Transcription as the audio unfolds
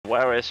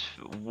Where is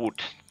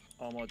wood?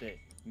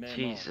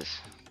 Jesus.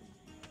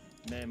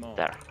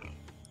 There.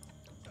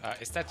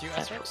 Is that you,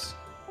 Astrax?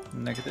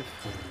 Negative.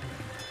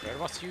 Where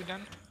was you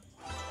then?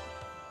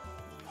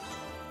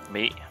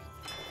 Me.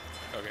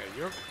 Okay,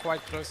 you're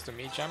quite close to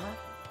me, Jammer.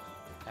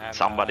 And,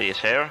 Somebody is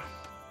here.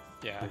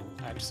 Yeah,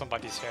 and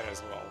somebody's here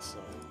as well, so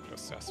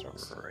just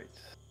Astrax. Right.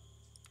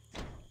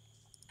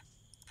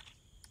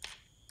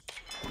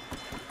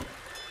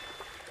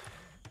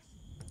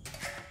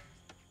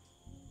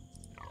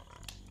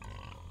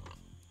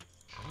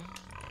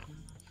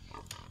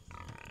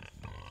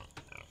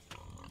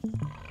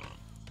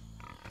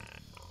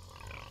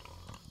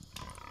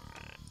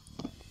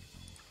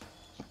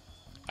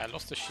 I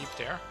lost a sheep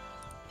there.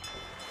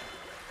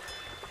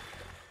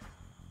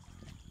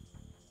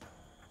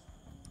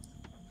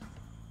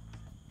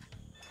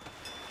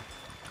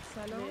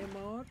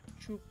 معمار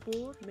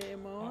چوببر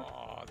معمار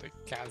Oh, the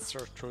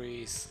cancer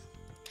trees.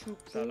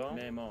 چوببر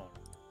معمار.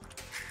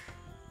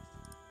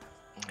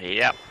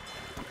 Yep.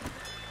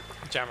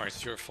 Jammer,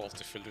 it's your fault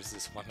if you lose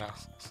this one now.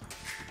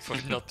 For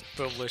not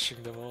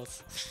publishing the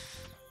mods.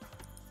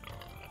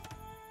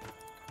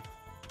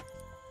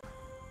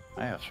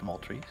 I have small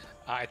trees.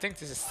 I think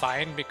this is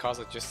sign because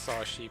I just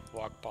saw a sheep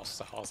walk past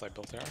the house I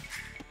built there.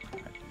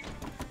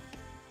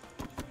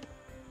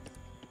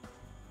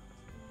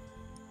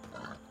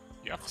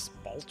 You have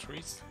small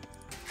trees?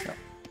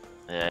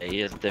 Yeah, he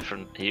uses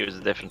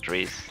different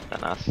trees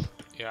than us.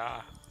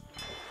 Yeah.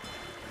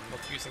 I'm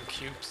not using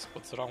cubes.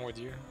 What's wrong with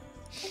you?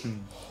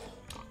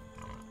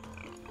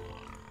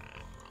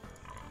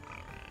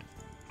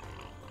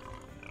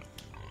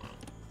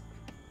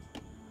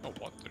 Oh,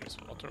 what? There is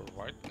water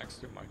right next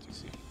to my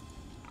TC.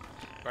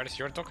 Where is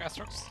your dog,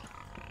 Astrax?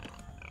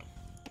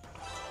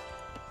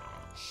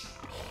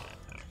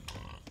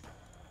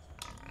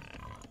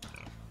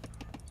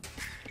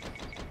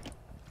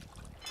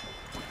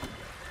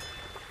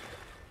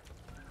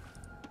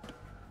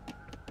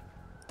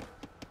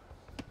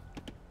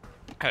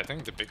 I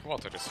think the big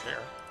water is here.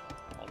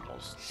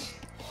 Almost.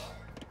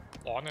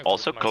 On it.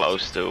 Also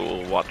close to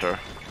water.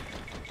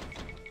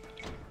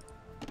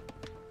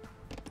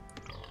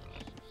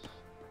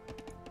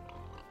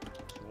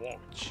 Whoa,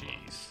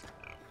 jeez.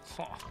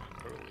 Huh,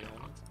 I'm early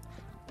on it.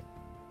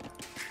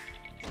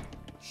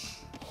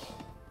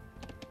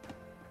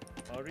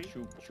 آری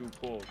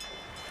چوببر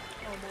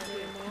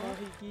آماده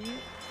ماهیگیر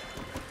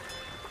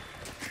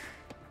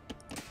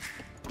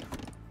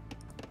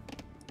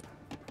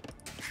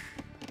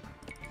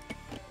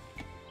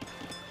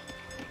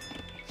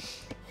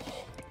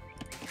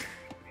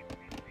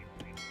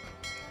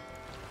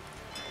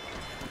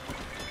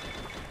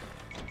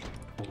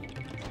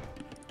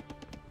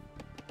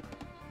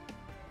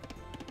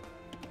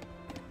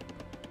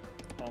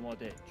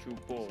آماده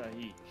چوببر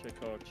صحیح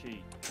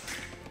شکارچی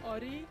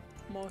آری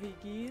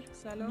ماهیگیر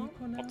سلام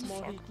میکنم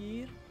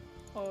ماهیگیر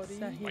آری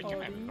صحیح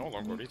آری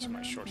میکنم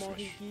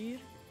ماهیگیر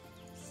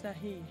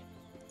صحیح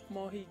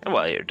ماهیگیر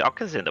Well, your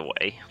dock is in the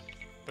way.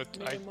 But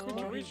I could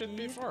reach it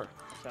before.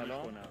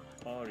 سلام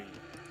آری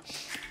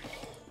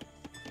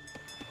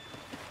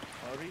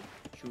آری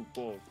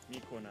چوببر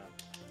میکنم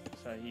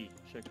صحیح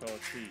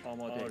شکارچی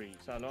آماده آری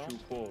سلام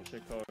چوببر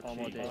شکار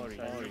آماده آری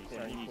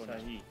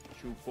صحیح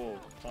چوببر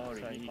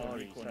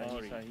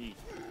آری صحیح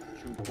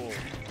چوببر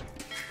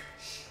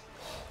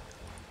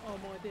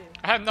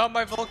And now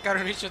my vault can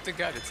reach it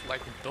again. It's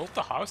like built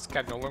a house,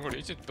 can no longer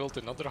reach it, built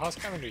another house,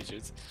 can reach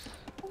it.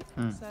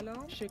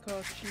 سلام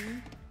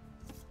شکارچی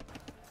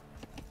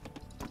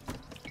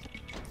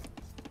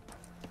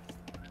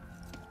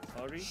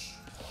آری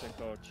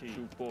شکارچی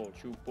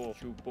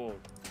چوببر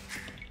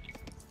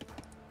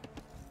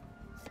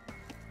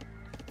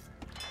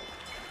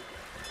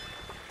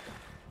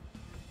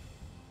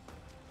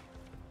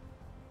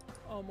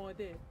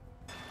آماده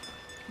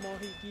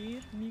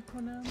ماهیگیر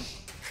میکنم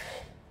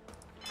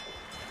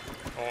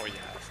Oh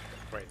yes.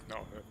 Wait, no.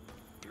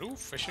 Blue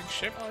fishing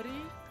ship?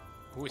 آری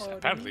Who is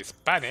apparently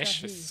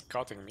Spanish is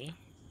scouting me.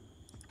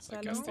 So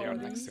I guess they are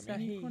next to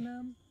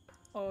me.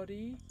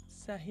 آری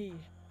صحیح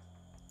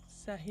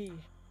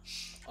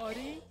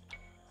آری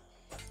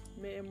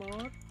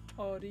معمار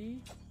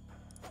آری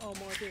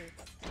آماده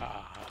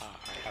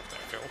I have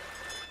that fill.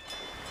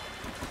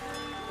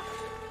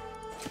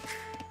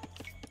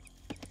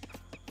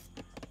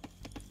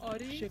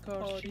 آری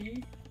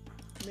شکارچی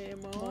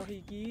معمار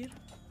ماهیگیر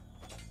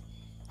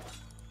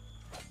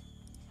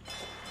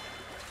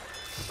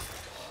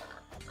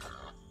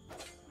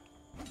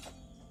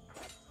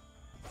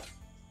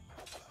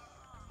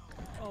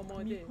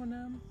آماده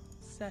میکنم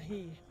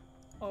صحیح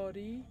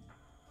آری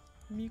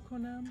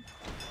میکنم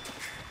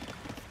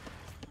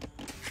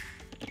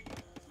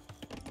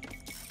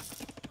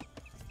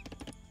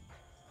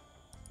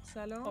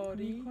سلام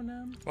آری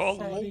میکنم Oh,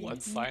 lol,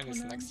 and sign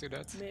is next to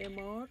that.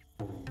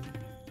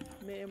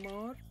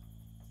 معمار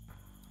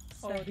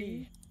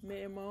آری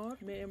معمار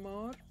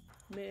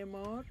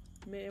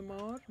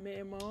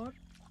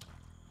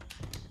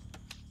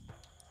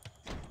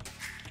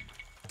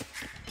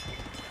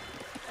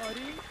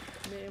آری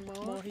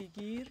معمار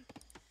ماهیگیر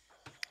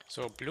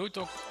So blue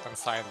dog and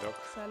cyan dog.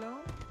 سلام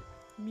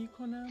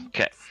میکنم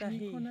Okay.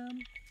 صحیح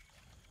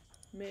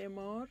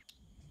معمار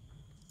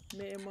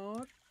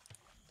معمار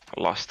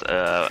Lost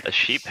a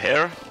sheep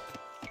here.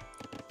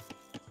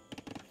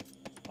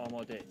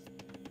 آماده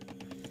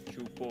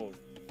چوب بر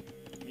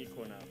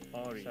میکنم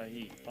آری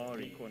صحیح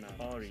آری کنم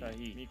آری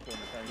صحیح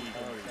میکنم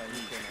صحیح آری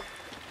صحیح کنم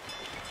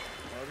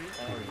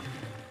آری آری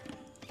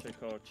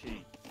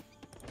شکارچی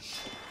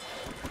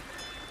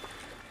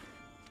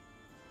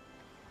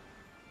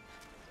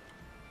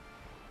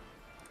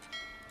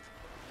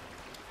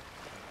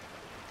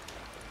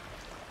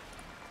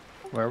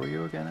Where were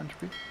you again,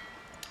 Entropy?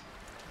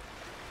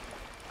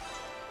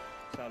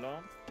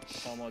 سلام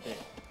آماده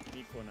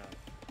میکنم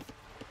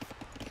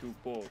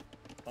چوب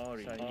بر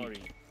آری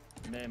آری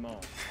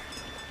معمار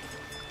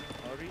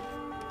آری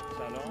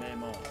سلام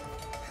معمار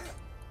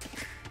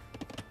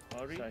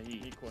آری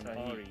صحیح میکنم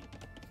آری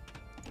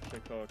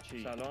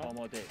شکارچی سلام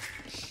آماده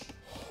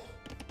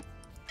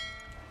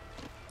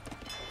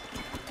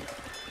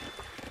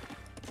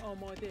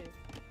آماده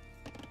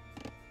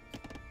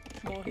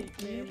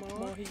ماهیگیر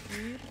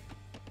ماهیگیر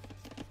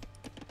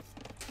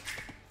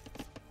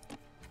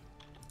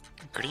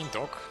Green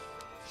dog.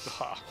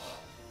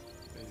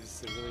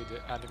 This is really the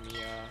enemy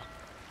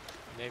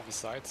navy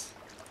side.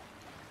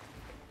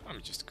 I'm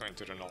just going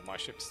to run all my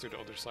ships to the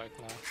other side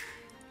now.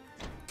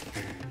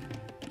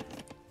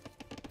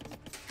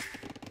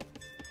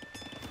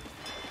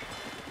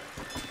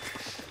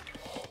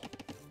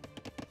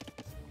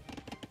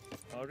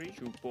 آری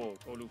چوب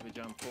بر علوف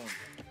جمع کن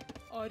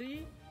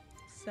آری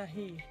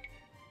صحیح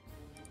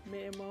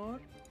معمار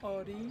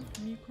آری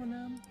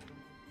میکنم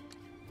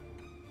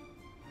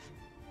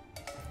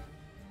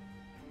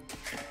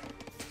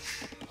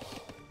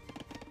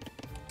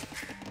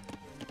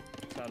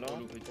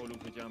سلام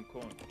علوف جمع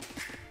کن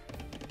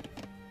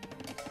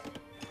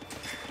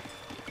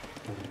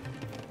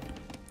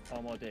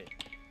آماده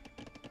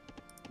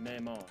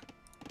معمار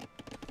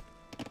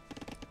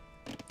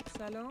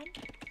سلام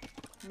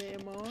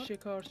معمار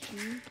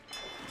شکارچی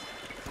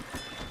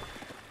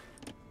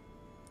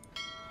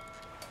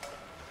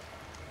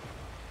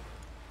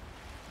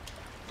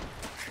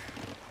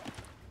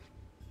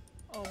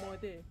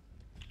آماده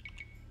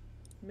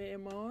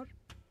معمار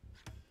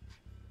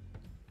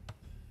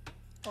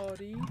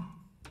آری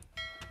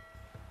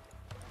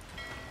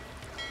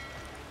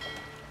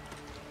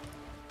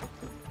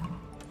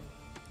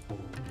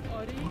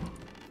آری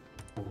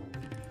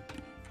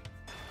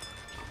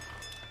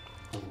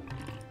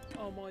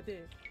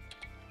آماده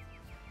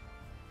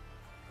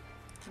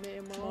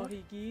معمار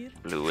ماهیگیر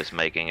Blue is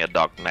making a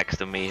dock next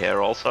to me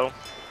here also.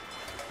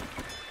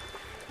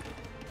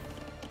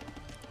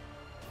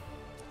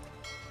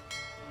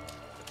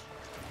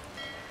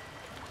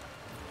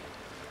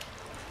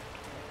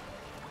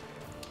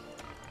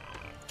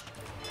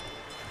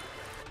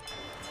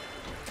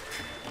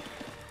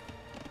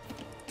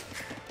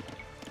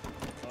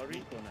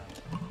 آری کنم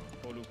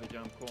علوف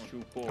جمع کن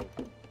چوب بر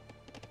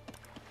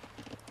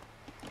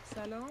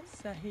سلام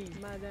صحیح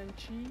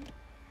معدنچی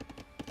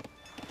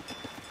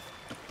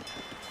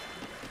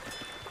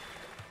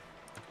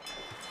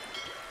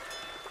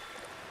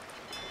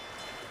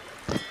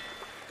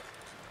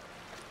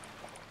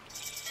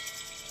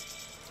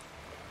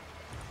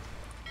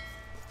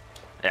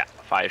Yeah,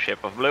 fire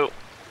ship of blue.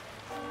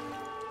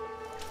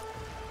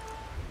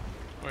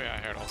 Oh yeah, I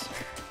heard also.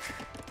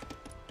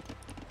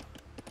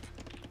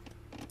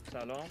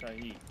 سلام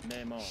صحیح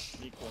معمار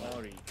میکنم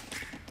آری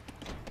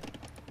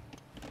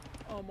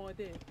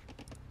آماده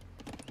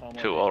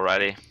آماده Two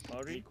already.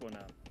 آری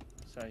کنم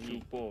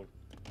صحیح چوب بر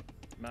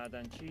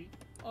معدنچی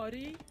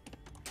آری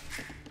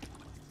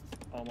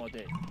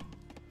آماده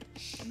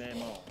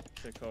معمار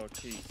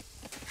شکارچی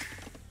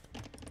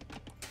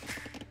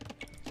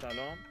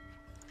سلام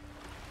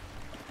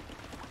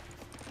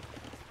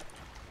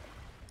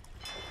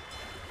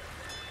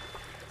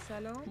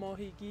سلام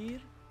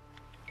ماهیگیر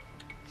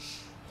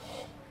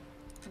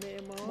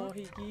معمار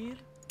ماهیگیر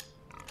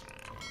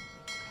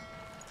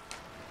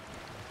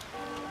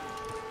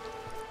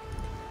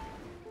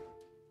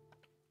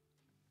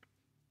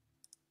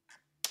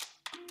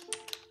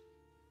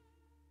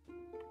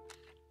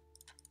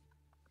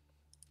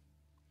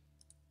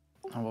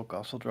Will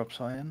Castle drop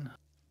cyan?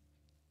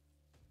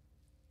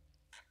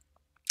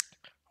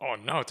 Oh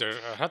no, they're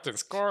ahead in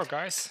score,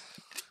 guys.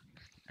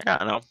 Yeah,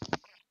 I know.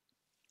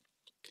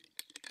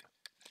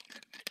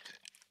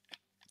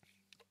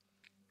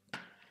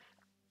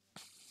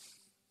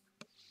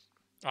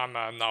 I'm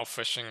now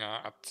fishing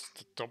at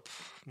the top,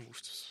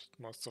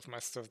 most of my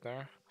stuff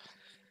there.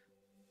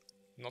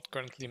 Not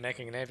currently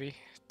making navy,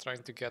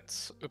 trying to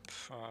get up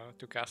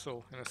to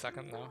castle in a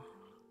second now.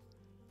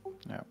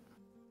 Yeah.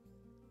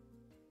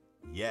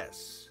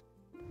 Yes.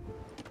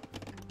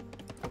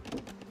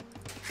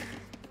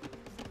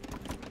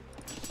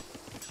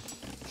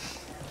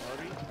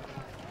 آری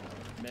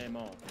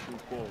معمار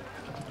چوب بر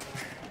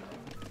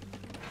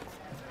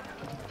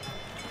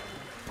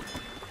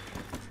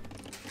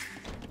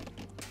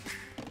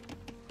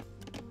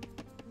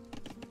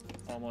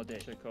آماده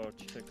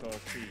شکارچی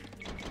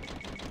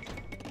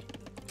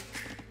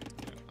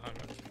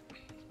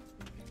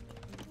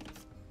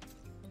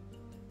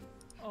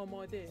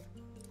آماده.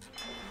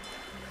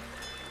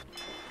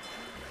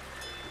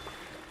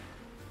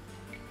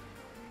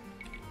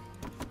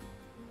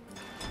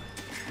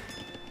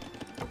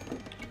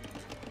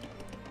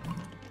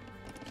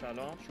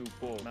 سلام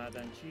چوب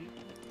معدنچی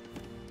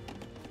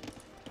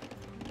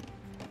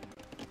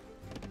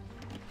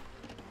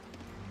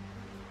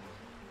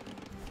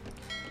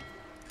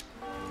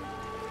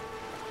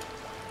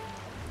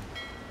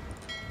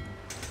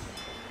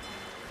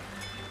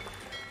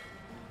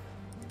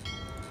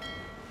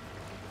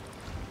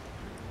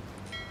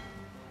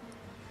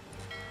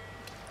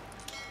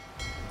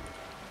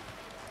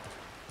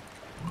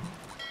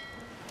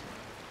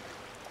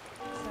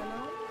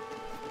سلام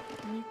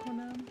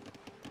میکنم.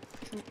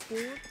 چوب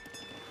بر.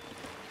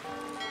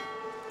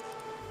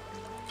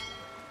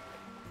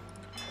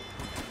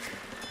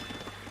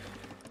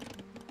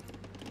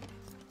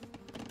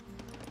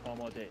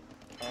 آماده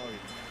آری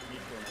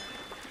میکنم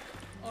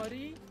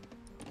آری.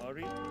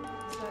 آری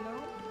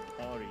سلام.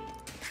 آری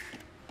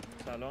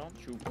سلام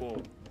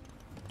چوب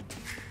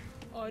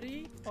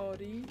آری.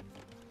 آری.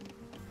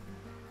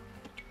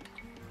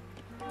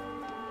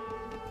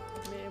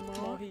 معمار.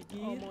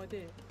 ماهیگیر.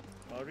 آماده.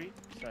 آری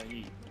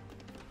صحیح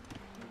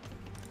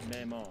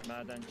معمار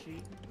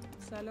معدنچی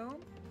سلام.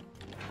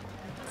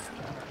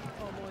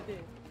 آماده.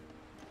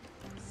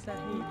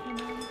 صحیح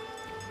کنم.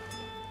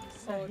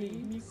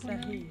 صحیح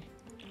میکنم. صحیح.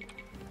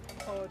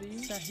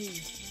 آری.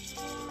 صحیح.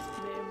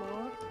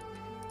 معمار.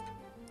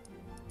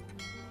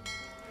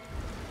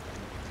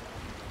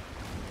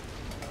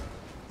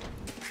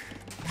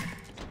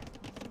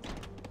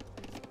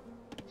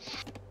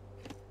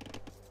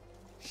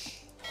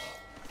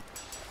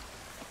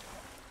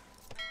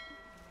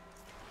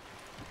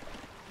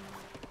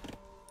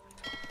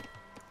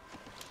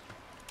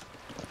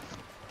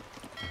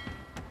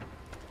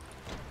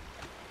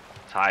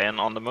 Tyan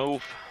on the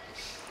move.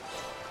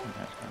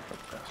 That's gonna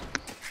drop castle.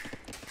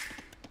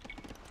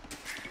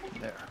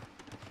 There.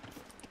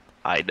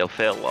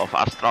 Idlefill of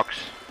Astrox.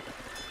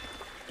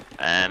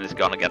 And it's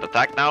gonna get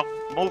attacked now.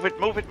 Move it,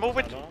 move it, move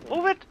it,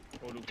 move it!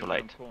 Too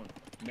late.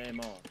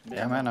 معمار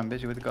Yeah man, I'm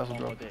busy with the castle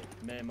drop. آماده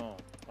معمار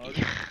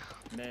آری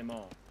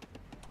معمار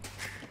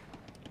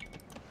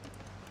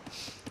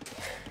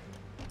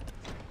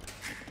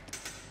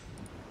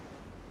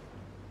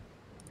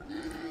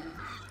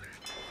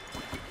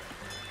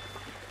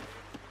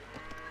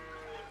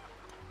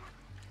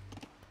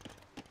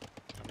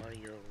Where are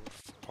you?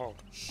 Oh,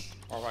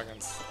 war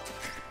wagons.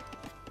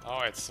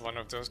 Oh, it's one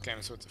of those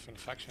games with different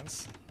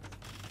factions.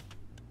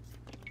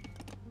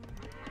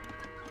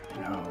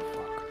 No,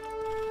 fuck.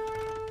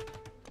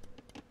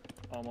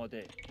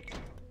 آماده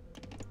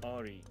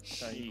آری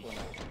صحیح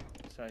کنم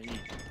صحیح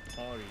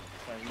آری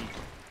صحیح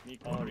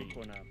آری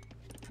کنم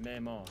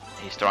معمار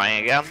He's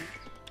trying again.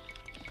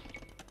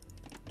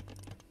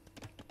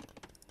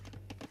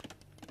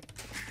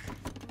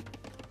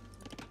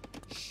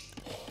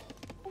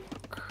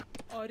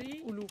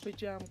 آری. علوف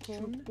جمع کن.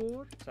 چوب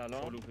بر.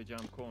 سلام علوف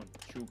جمع کن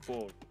چوب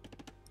بر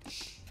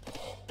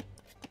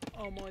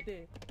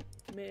آماده.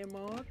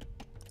 معمار.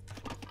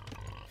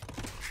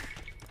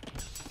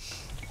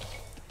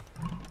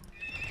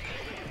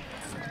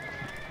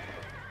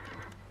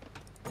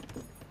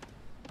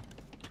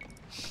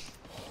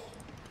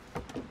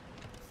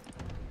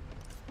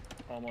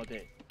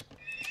 آماده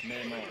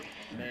معمار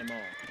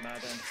معمار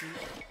معدنچی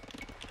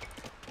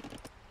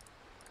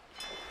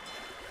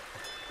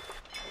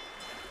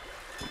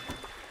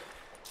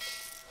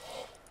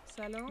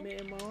سلام.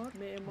 معمار.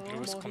 معمار.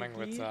 Blue is coming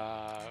with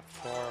ماهیگیر.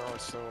 4 or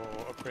so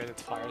upgraded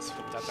fires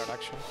from that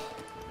direction.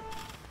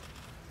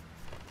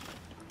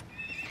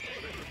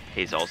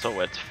 He's also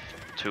with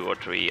 2 or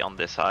 3 on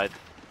this side.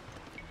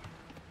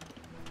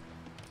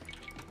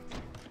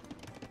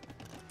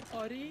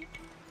 آری.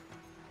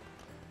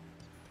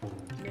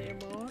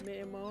 معمار.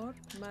 معمار.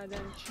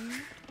 معدنچی.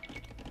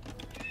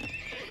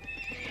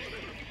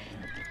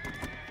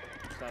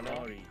 سلام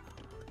آری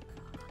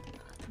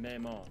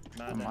معمار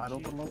I'm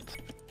idled a معدنچی lot.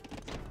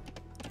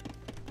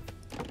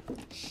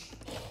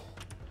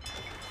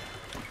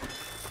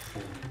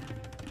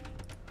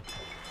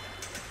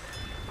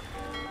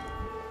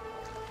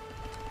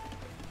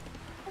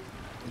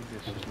 I think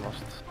this is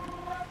lost.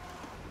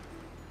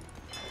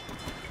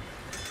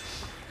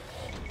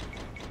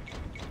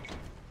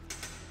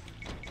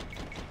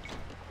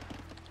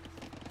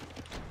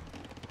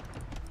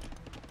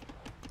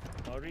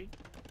 آری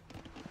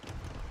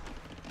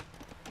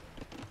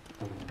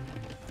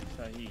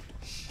صحیح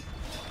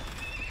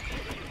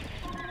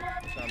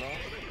سلام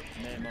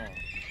معمار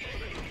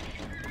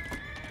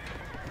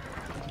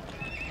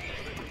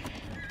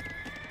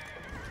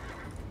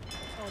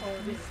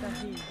آری.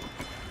 صحیح.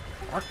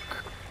 Fuck!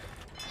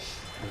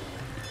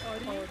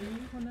 آری.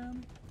 آری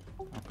کنم.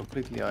 I'm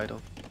completely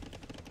idle.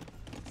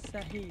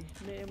 صحیح.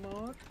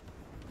 معمار.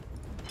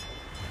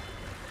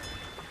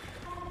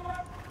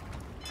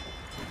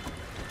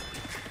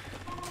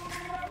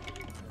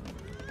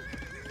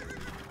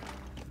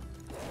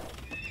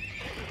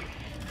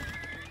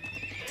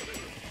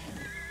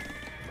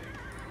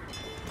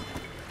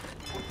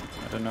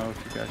 I don't know if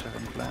you guys have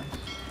any plans.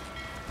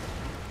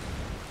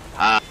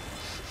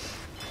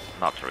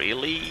 Not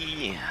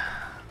really.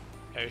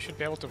 Yeah, you should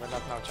be able to win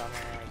that now, John.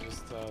 I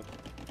just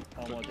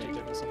put the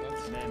difference on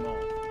that. Memo.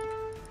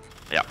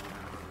 Yeah.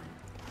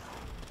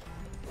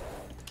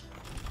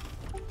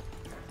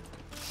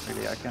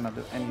 Really, I cannot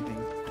do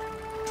anything.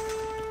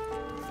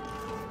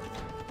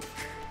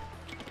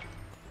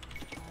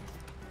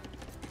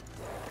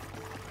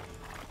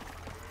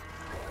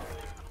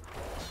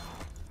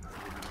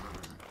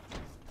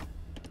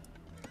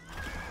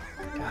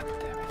 God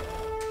damn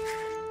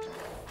it.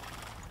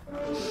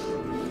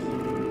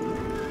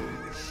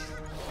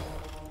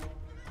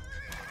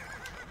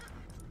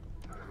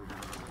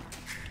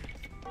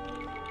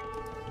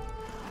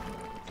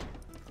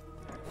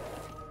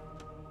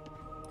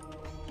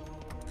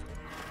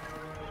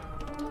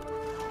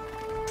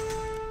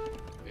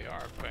 They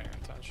are paying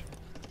attention.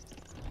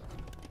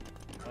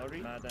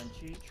 Hurry.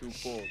 Madanchi.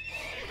 Chupor.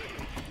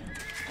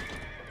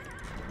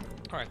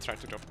 Alright, try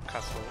to drop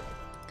castle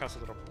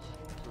drop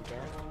through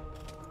there.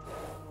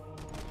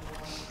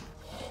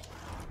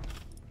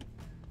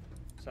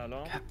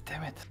 Salam. God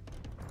damn it.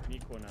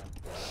 میکنم.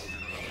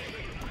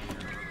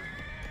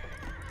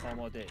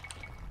 آماده.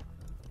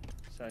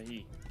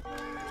 صحیح.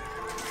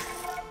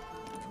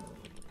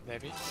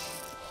 Maybe.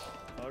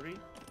 آری.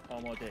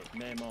 آماده.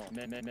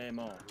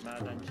 معمار.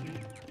 معدنچی.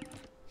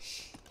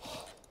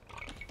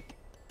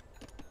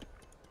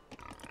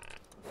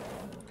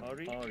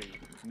 آری.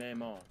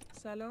 معمار.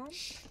 سلام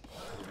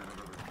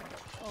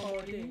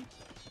آماده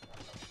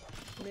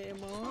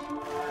معمار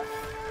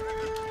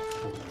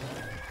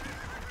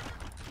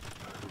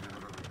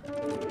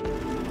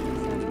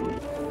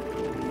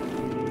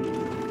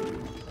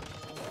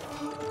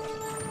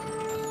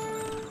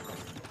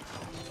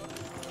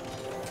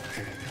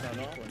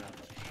سلام کنم.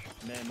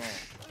 معمار.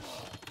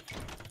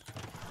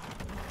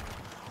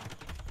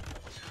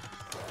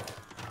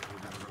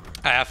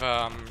 I have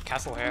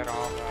castle here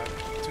on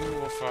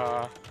 2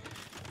 of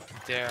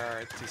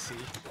their TC.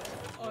 Really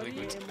آری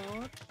good.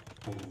 معمار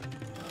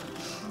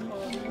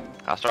آری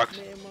Construct.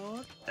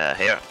 معمار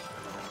Here.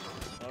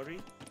 آری.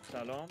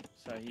 سلام.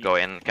 صحیح. Go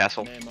in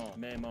castle.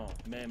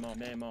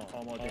 معمار.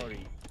 آماده.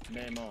 آری.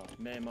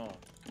 معمار.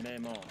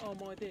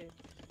 آماده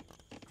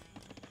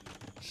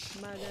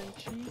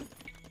مدنچی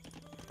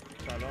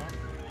سلام.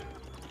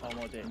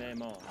 آماده.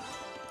 معمار.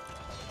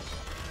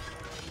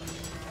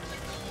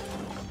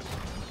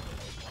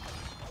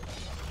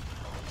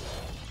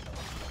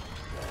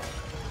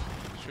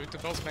 Shoot the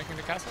boss making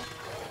the castle.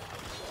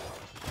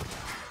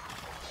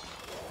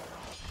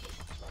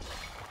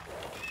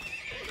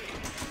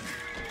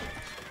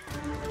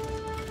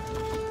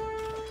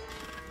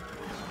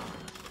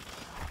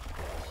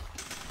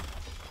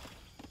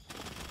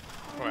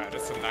 Oh yeah,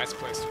 that's a nice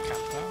place to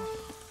camp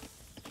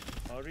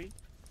now. آری.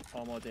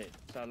 آماده.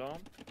 سلام.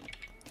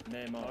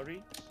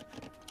 معماری.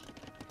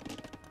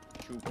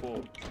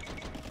 چوپور.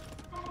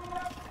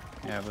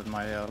 Yeah, but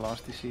my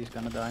last TC is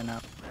gonna die now.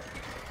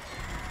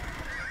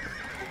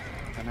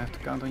 Gonna have to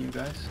count on you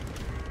guys.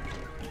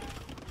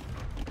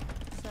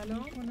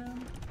 سلام کنم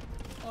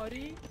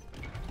آری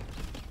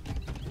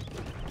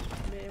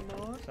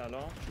معمار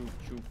سلام.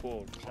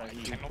 چوپور. I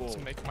صحیح. cannot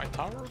چوپور. make my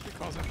tower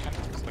because I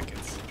cannot click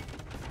it.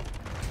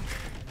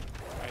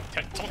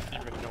 I don't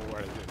even know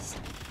where it is.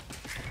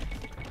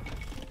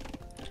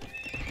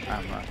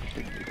 I'm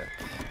completely dead.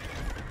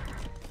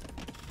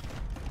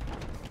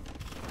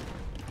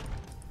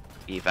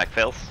 Evac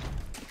fails.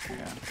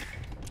 Yeah.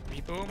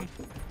 Reboom.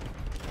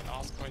 And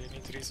ask when you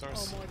need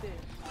resource. آماده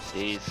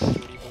These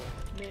Reboom.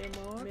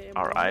 معمار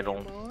are idle.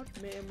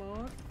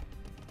 معمار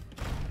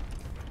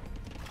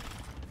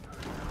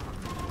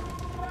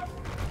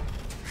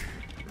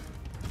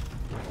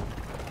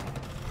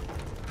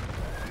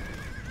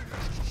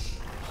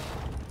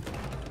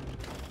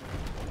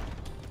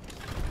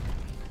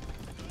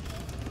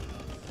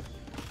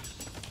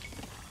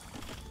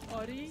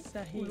آری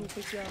صحیح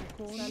حروف جمع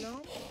کن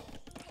سلام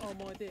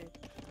آماده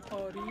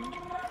آری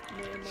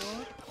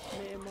معمار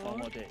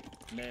آماده.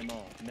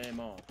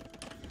 معمار.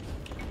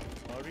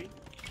 آری.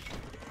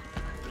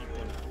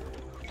 میکنم.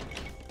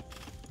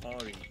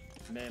 آری.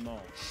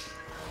 معمار.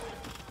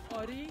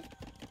 آری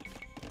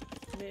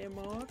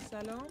معمار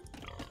سلام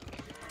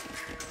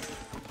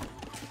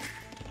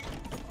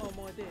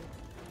آماده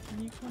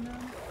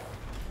میکنم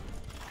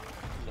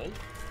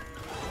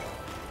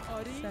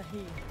آری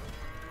صحیح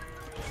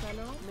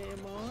سلام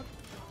معمار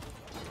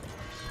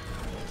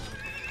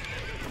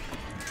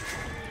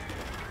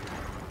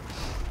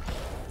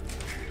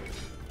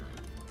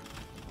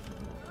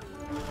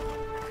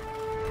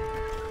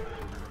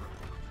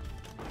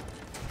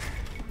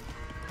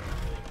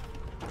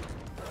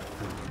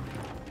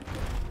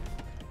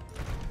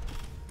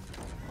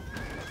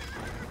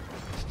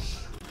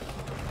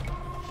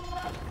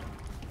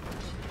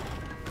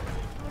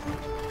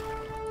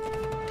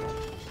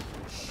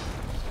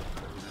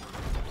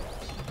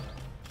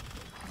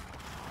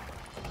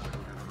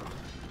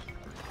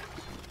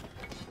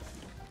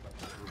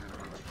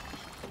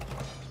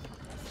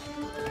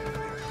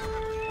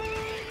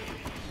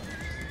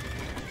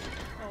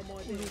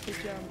آماده حروف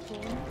جمع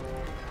کن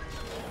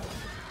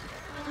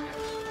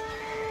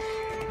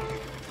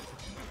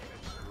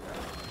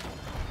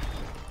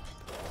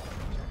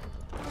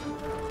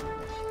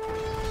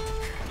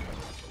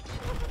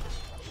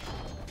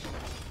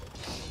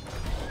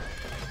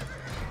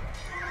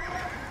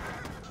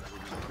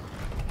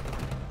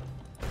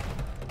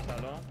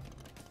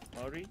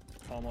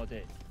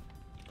آماده.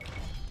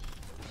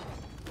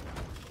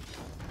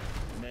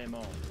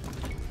 معمار.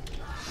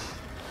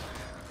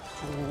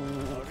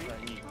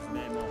 صحیح.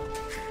 معمار.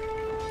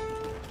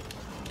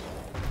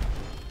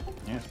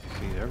 Yes,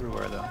 DCs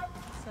everywhere though.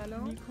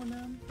 سلام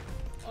میکنم.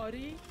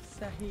 آری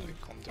صحیح. We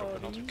come to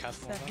open آری DauT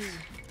Castle on صحیح.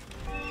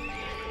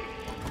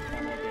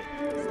 آماده.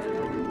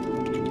 سلام.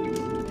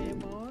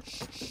 معمار.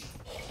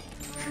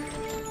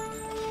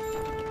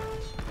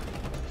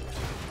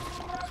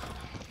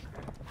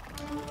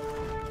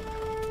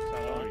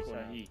 سلام.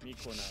 صحیح.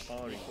 میکنم.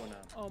 آری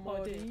کنم.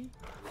 آماده.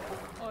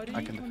 آری I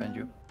can defend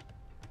you.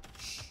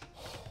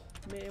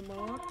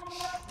 معمار.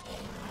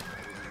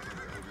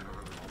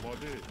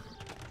 آماده.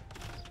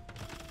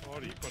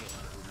 آری کنم.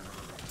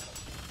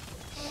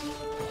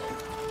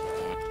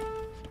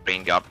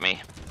 Green got me,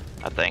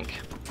 I think.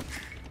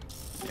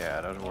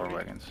 Yeah, those war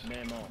wagons.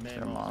 معمار.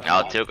 They're معمار. monsters.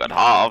 I took it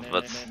half,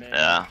 but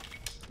yeah.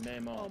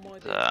 معمار.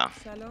 آماده.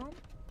 سلام.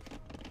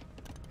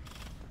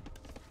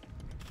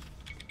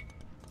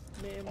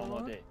 معمار.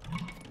 آماده.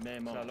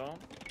 معمار. سلام.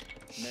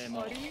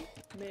 معمار. آری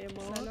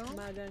معمار. سلام.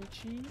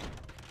 معدنچی.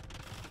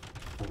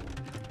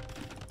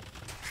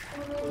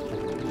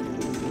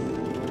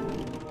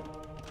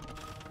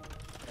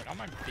 Where am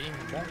I being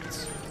mocked?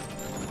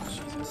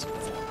 Jesus.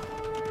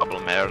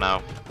 Problem here now.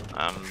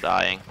 I'm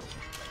dying.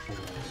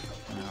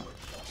 Yeah.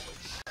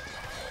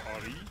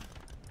 آری.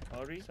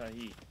 آری.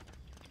 صحیح.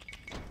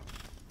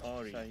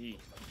 آری. صحیح.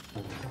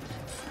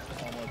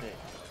 آماده.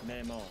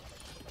 معمار.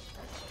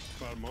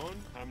 فرمان.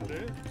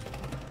 حمله.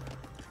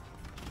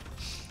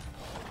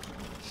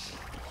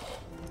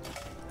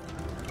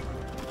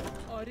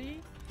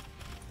 آری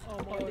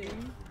آماده.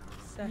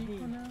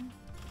 صحیح.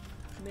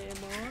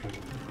 معمار.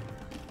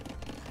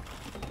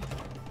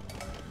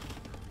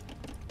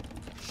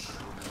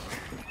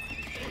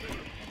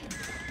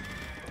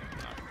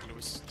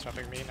 Blue's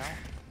trapping me now.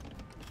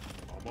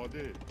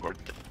 آماده.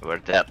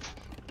 We're dead.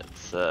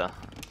 It's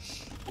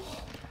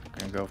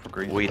Gonna go for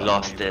green. we to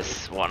lost dominate. this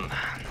one.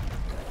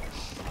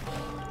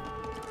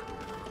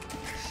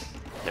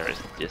 There is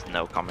just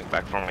no coming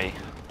back for me.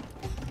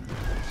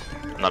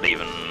 Not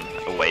even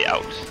a way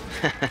out.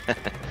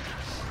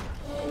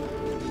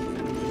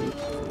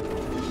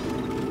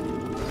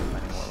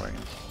 Many war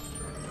wagons.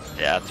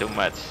 Yeah, too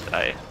much.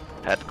 I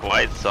had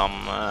quite some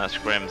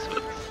scrims,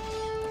 but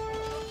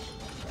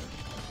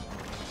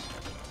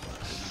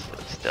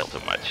it's still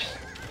too much.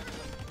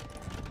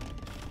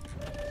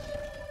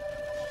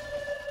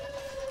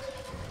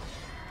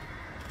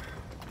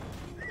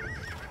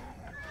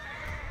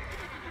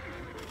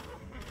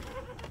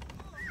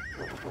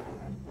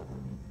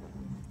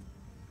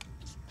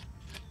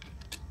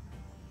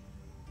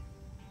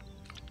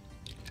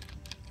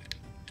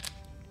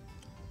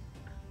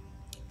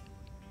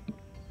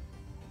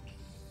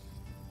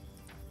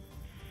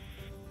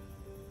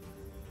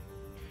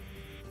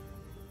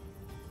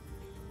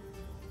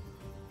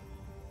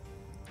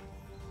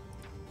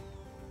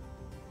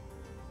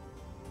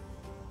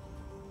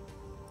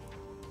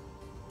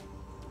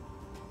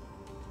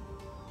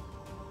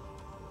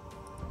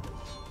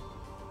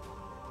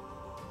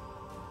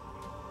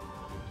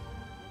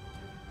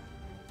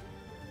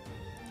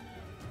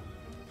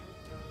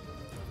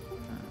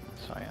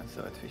 Science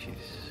DauT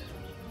fishies.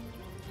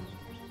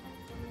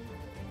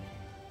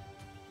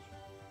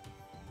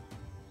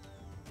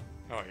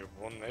 Oh, you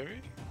won maybe?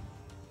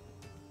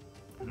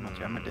 Not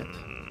jammer did.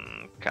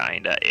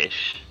 Kinda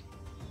ish.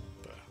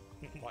 But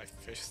my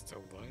fish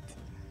still died.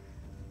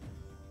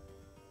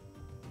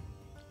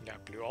 Yeah,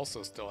 blue also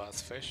still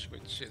has fish,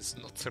 which is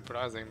not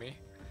surprising me,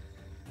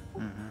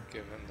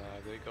 given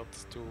they got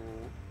to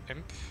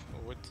imp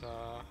with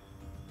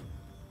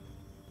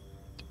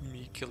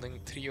me killing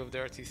 3 of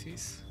their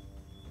TCs.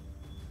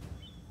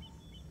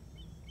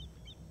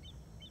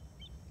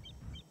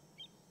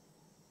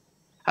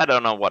 I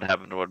don't know what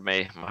happened with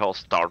me. My whole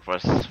start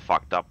was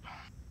fucked up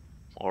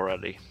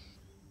already.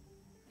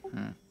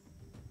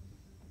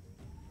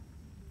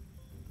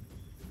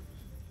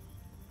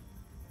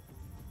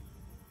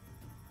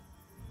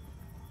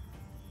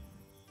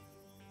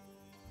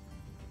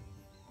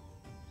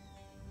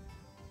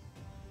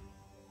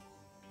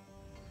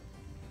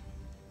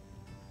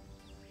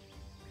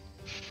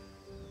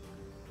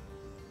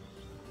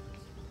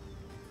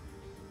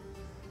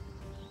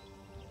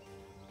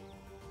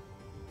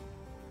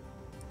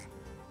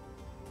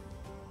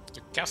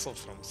 The castle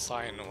from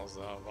Sign was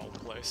well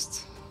placed.